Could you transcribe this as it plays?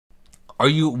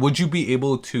would you be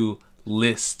able to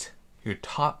list your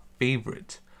top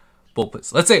favorite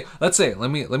bobas? Let's say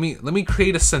let me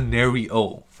create a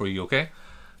scenario for you, okay?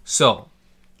 So,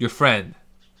 your friend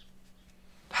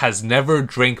has never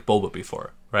drank boba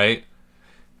before, right?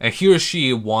 And he or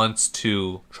she wants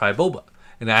to try boba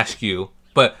and ask you,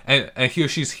 and he or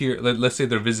she's here. Let's say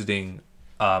they're visiting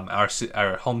our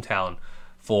hometown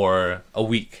for a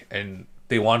week, and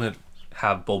they want to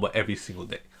have boba every single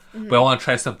day, but I want to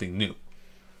try something new,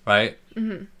 right?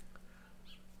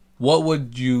 What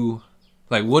would you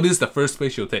like? What is the first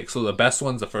place you'll take? So the best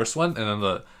one's the first one, and then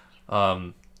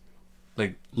the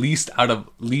like least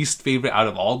favorite out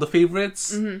of all the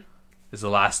favorites is the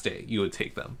last day you would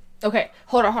take them. Okay,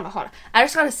 hold on. I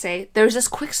just gotta say, there's this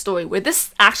quick story where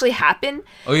this actually happened.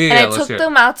 Oh yeah, and I took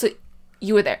them out to.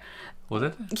 You were there. Was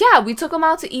it? Yeah, we took them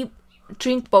out to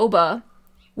drink boba.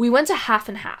 We went to Half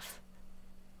and Half.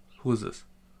 Who is this?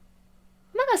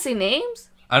 I'm not gonna say names.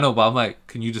 I know, but I'm like,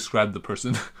 can you describe the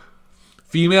person?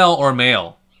 Female or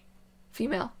male?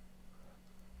 Female.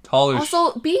 Taller.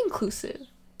 Also, be inclusive.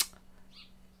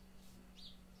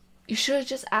 You should have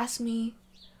just asked me.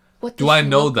 What do I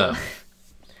know them?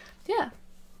 Yeah.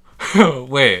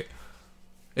 Wait.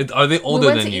 Are they older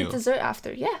than you? We went to eat dessert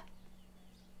after. Yeah.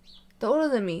 They're older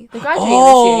than me. They're graduating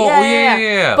this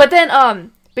year. Yeah. But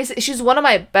then, basically, she's one of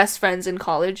my best friends in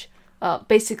college.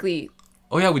 Basically.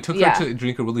 Oh yeah, we took her to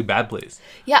drink a really bad place.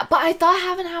 Yeah, but I thought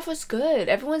Half and Half was good.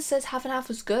 Everyone says Half and Half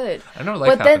was good. I never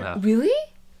liked Half and Half. Really?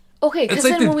 Okay, because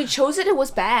like when we chose it, it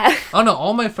was bad. I don't know.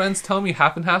 All my friends tell me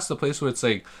Half and Half's the place where it's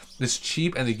like it's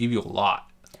cheap and they give you a lot.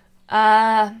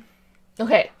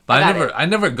 Okay. But I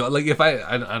never go. Like if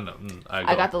I don't know.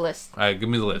 I got the list. All right, give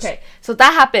me the list. Okay, so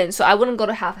that happened. So I wouldn't go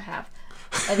to Half and Half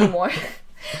anymore.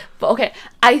 But okay,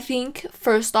 I think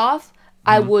first off,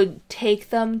 I would take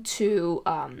them to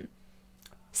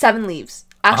 7 Leaves.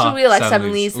 I actually really like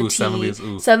 7 Leaves. The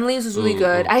tea. 7 Leaves is really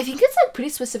good. I think it's like pretty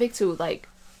specific to like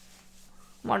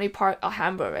Monterey Park,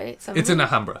 Alhambra, right? It's in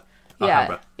Alhambra.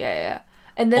 Yeah.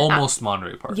 And then almost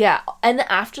Monterey Park. Yeah, and then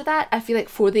after that, I feel like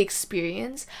for the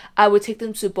experience, I would take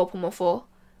them to Bopomofo,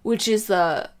 which is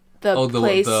the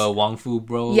place. The Wang Fu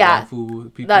bro. Yeah, Wang Fu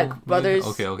people, like brothers.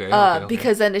 Okay.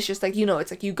 Because then it's just like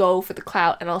it's like you go for the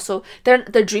clout, and also their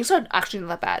drinks are actually not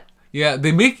that bad. Yeah,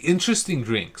 they make interesting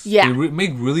drinks. Yeah, they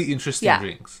make really interesting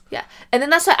drinks. Yeah, and then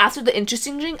that's why after the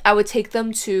interesting drink, I would take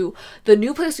them to the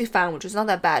new place we found, which was not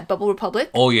that bad, Bubble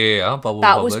Republic. Oh yeah, Bubble Republic.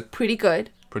 That was pretty good.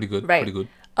 Pretty good. Right. Pretty good.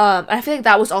 And I feel like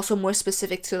that was also more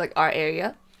specific to like our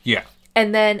area. Yeah.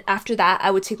 And then after that,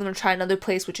 I would take them to try another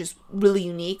place which is really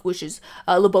unique, which is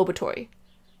Labobatory.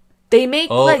 They make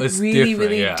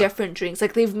really different drinks.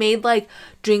 Like they've made like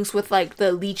drinks with like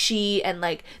the lychee and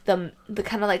like the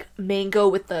kind of like mango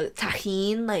with the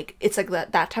tahine. Like it's like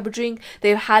that type of drink.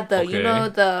 They've had the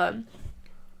the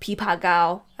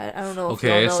pipagao. I don't know. If you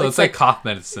know. So it's like cough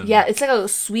medicine. Yeah, it's like a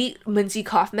sweet minty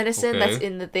cough medicine that's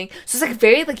in the thing. So it's like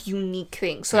very like unique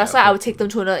thing. So that's why I would take them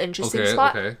to another interesting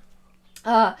spot. Okay.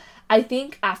 I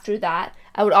think after that,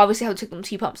 I would obviously have to take them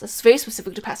to TPumps. That's very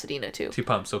specific to Pasadena too.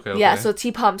 TPumps, okay. Yeah, so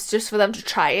TPumps just for them to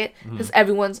try it because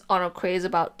everyone's on a craze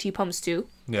about TPumps too.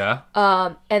 Yeah.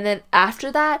 And then after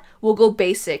that, we'll go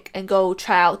basic and go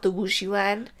try out the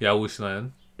Wushiland. Yeah,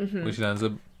 Wushiland. Wushiland's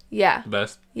the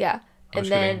best. Yeah. I'm just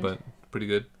kidding, but pretty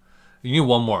good. You need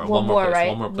one more place. Right?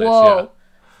 One more place. Whoa.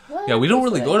 Yeah. Yeah, we don't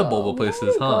really go to boba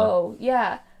places, huh?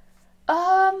 Yeah.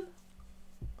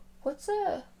 What's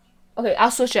a... Okay,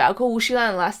 I'll switch it. I'll go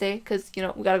Wushiland last day because, we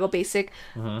gotta go basic.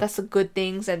 That's the good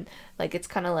things and, like, it's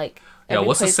kind of like... Yeah,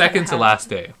 what's the second to last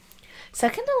day?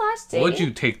 Second to last day? Where'd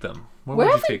you take them? Where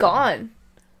have we gone?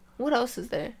 What else is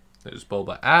there? There's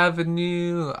Boba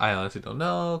Avenue. I honestly don't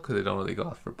know because they don't really go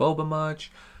out for boba much.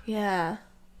 Yeah.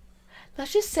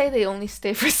 Let's just say they only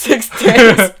stay for 6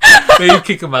 days. Maybe you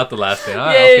kick them out the last day.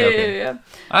 Yeah.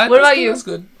 Right, what about you? That's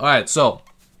good. All right, so...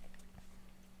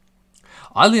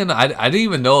 Oddly enough, I didn't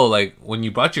even know, like, when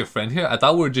you brought your friend here, I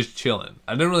thought we were just chilling.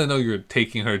 I didn't really know you were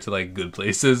taking her to, like, good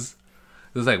places.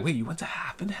 It was like, wait, you went to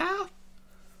Half and Half?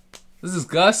 This is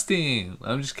disgusting.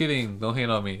 I'm just kidding. Don't hate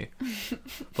on me.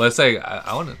 But it's like,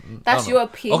 I want to... That's your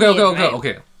opinion,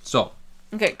 Okay. So.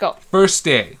 Okay, go. First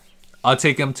day, I'll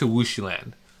take him to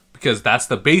Wushiland. Because that's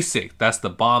the basic. That's the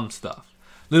bomb stuff.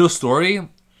 Little story.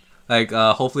 Like,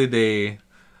 hopefully they...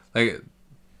 Like,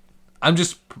 I'm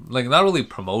just, like, not really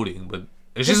promoting, but...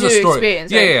 It's just a story.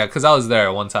 Yeah, because I was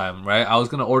there one time, right? I was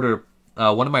gonna order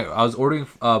I was ordering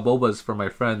bobas for my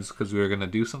friends because we were gonna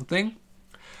do something,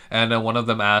 and then one of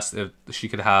them asked if she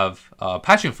could have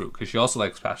passion fruit because she also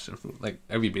likes passion fruit, like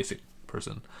every basic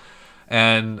person.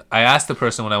 And I asked the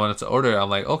person when I wanted to order, I'm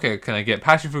like, okay, can I get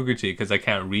passion fruit green tea? Because I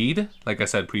can't read, like I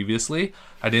said previously.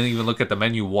 I didn't even look at the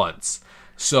menu once.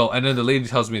 So, and then the lady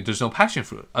tells me there's no passion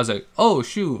fruit. I was like, oh,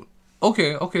 shoot.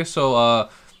 Okay, so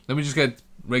let me just get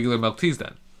regular milk teas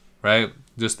then, right?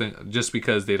 Just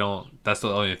because they don't, that's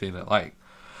the only thing they like.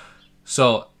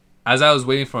 So, as I was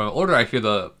waiting for an order, I hear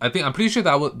I'm pretty sure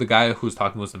that the guy who was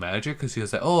talking was the manager, because he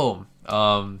was like, oh,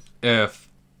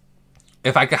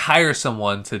 if I could hire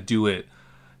someone to do it,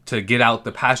 to get out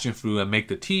the passion fruit and make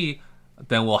the tea,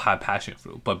 then we'll have passion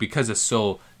fruit. But because it's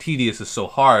so tedious, it's so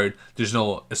hard, it's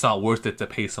not worth it to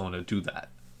pay someone to do that.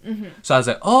 Mm-hmm. So I was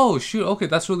like, oh shoot, okay,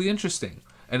 that's really interesting.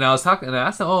 And I asked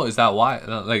him, oh, is that why?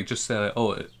 And I just said, like,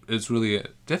 oh, it's really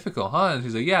difficult, huh? And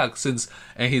he's like, yeah,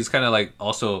 and he's kind of like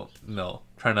also,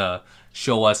 trying to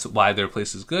show us why their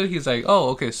place is good. He's like, oh,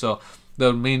 okay, so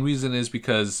the main reason is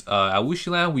because at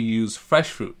Wushiland we use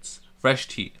fresh fruits. Fresh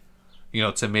tea,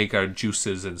 to make our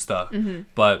juices and stuff. Mm-hmm.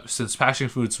 But since passion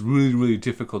fruit's really, really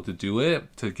difficult to do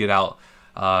it, to get out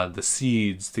the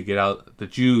seeds, to get out the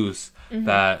juice, mm-hmm.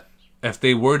 that if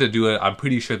they were to do it, I'm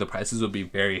pretty sure the prices would be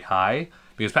very high,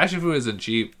 because passion fruit isn't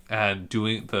cheap, and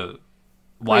doing the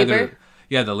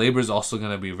labor is also going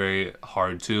to be very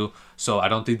hard too. So I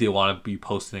don't think they want to be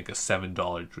posting like a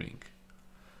 $7 drink.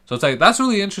 So it's like, that's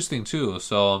really interesting too.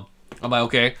 So I'm like,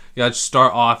 okay, just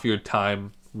start off your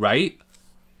time right,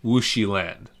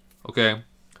 Wushiland. Okay.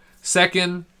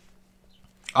 Second,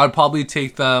 I'd probably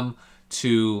take them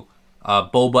to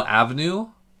Boba Avenue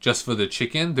just for the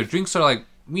chicken. Their drinks are like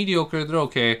mediocre. They're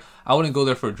okay. I wouldn't go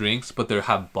there for drinks, but they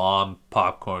have bomb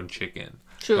popcorn chicken.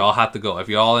 True. Y'all have to go. If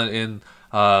you're all in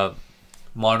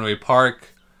Monterey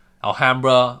Park,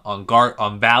 Alhambra,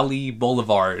 on Valley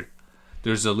Boulevard,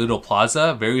 there's a little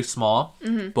plaza, very small,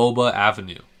 mm-hmm. Boba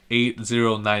Avenue,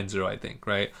 8090, I think,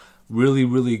 right? Really,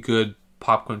 really good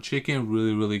popcorn chicken.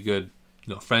 Really, really good,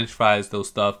 French fries, those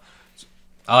stuff.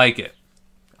 I like it.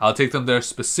 I'll take them there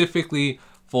specifically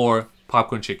for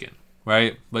popcorn chicken,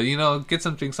 right? But, get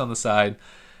some drinks on the side.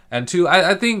 And two,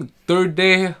 I think third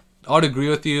day, I would agree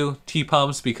with you,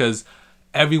 TPumps, because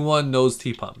everyone knows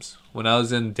TPumps. When I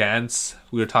was in dance,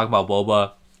 we were talking about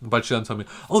boba. A bunch of them told me,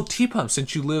 oh, TPumps,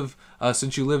 since you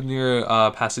live near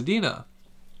Pasadena.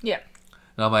 Yeah.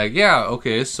 And I'm like, yeah,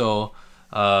 okay, so...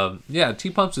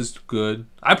 TPumps is good.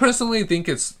 I personally think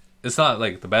it's not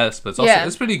like the best, but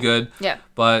it's pretty good. Yeah.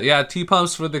 But yeah,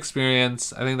 TPumps for the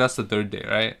experience. I think that's the third day,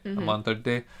 right? Mm-hmm. I'm on third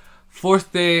day.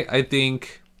 Fourth day, I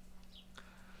think,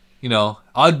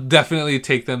 I'll definitely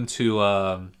take them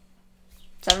to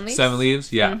Seven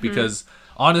Leaves. Yeah, mm-hmm. Because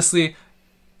honestly,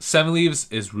 Seven Leaves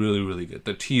is really, really good.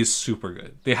 The tea is super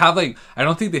good. They have I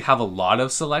don't think they have a lot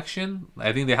of selection.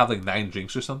 I think they have 9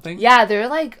 drinks or something. Yeah, their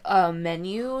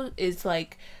menu is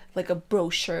like a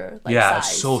brochure. Size.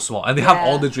 It's so small, and they have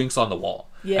all the drinks on the wall.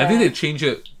 Yeah, I think they change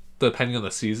it depending on the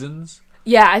seasons.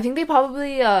 Yeah, I think they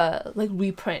probably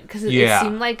reprint, because it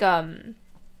seemed like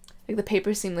the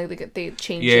paper seemed like they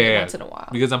change it once in a while.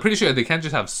 Because I'm pretty sure they can't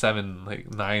just have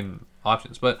 9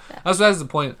 options. But that's the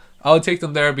point. I would take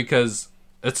them there because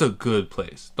it's a good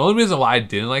place. The only reason why I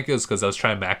didn't like it is because I was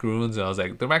trying macaroons and I was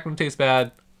like, the macaroon tastes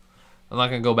bad. I'm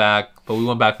not gonna go back. But we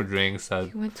went back for drinks.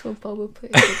 You went to a boba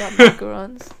place that got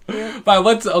macarons. Yeah. But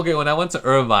when I went to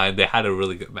Irvine, they had a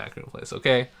really good macaroon place.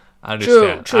 Okay, I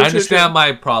understand. I understand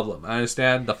my problem. I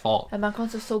understand the fault. And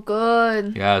macarons are so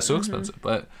good. Yeah, it's so expensive.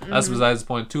 But that's besides the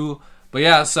point too. But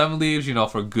yeah, Seven Leaves,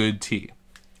 for good tea.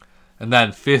 And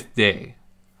then 5th day,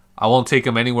 I won't take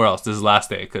them anywhere else. This is the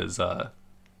last day because.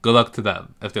 Good luck to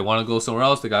them. If they want to go somewhere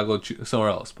else, they gotta go somewhere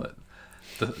else. But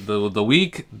the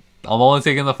week, I'm only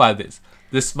taking the 5 days.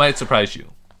 This might surprise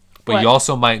you, but you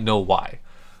also might know why.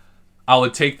 I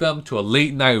would take them to a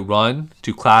late night run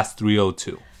to Class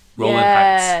 302, Rowland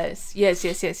Heights.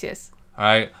 Yes. All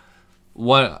right.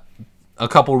 A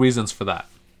couple reasons for that.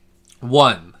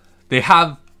 One, they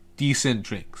have decent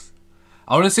drinks.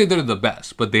 I wouldn't say they're the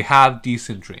best, but they have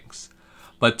decent drinks.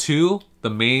 But two, the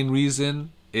main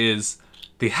reason is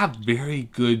they have very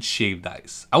good shaved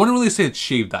ice. I wouldn't really say it's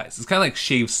shaved ice. It's kind of like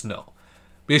shaved snow.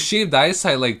 Because shaved ice,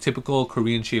 typical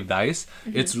Korean shaved ice,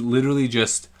 it's literally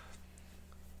just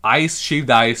ice, shaved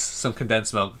ice, some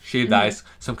condensed milk, shaved ice,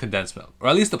 some condensed milk. Or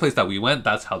at least the place that we went,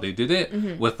 that's how they did it.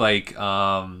 With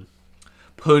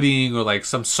pudding or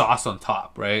some sauce on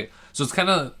top, right? So it's kind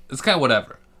of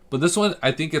whatever. But this one,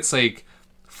 I think it's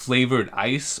flavored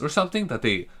ice or something that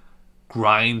they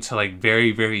grind to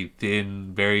very, very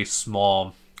thin, very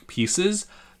small pieces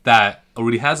that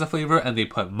already has a flavor, and they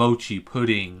put mochi,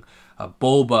 pudding,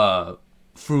 boba,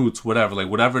 fruits, whatever,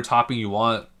 whatever topping you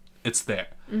want, it's there.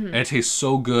 And it tastes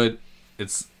so good.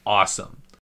 It's awesome.